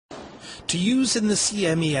To use in the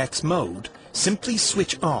CMEX mode, simply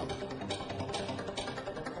switch on.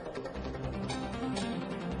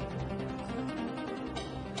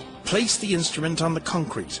 Place the instrument on the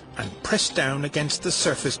concrete and press down against the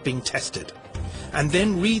surface being tested, and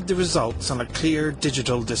then read the results on a clear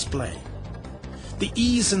digital display. The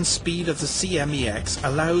ease and speed of the CMEX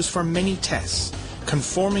allows for many tests,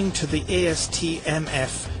 conforming to the ASTM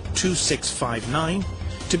F2659,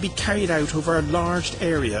 to be carried out over a large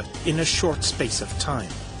area in a short space of time.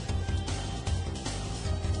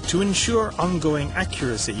 To ensure ongoing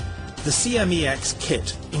accuracy, the CMEX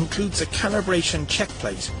kit includes a calibration check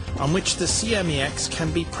plate on which the CMEX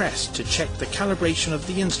can be pressed to check the calibration of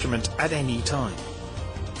the instrument at any time.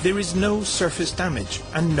 There is no surface damage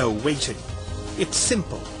and no weighting. It's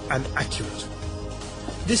simple and accurate.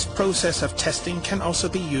 This process of testing can also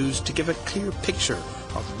be used to give a clear picture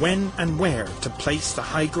of when and where to place the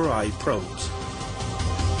high-Eye probes.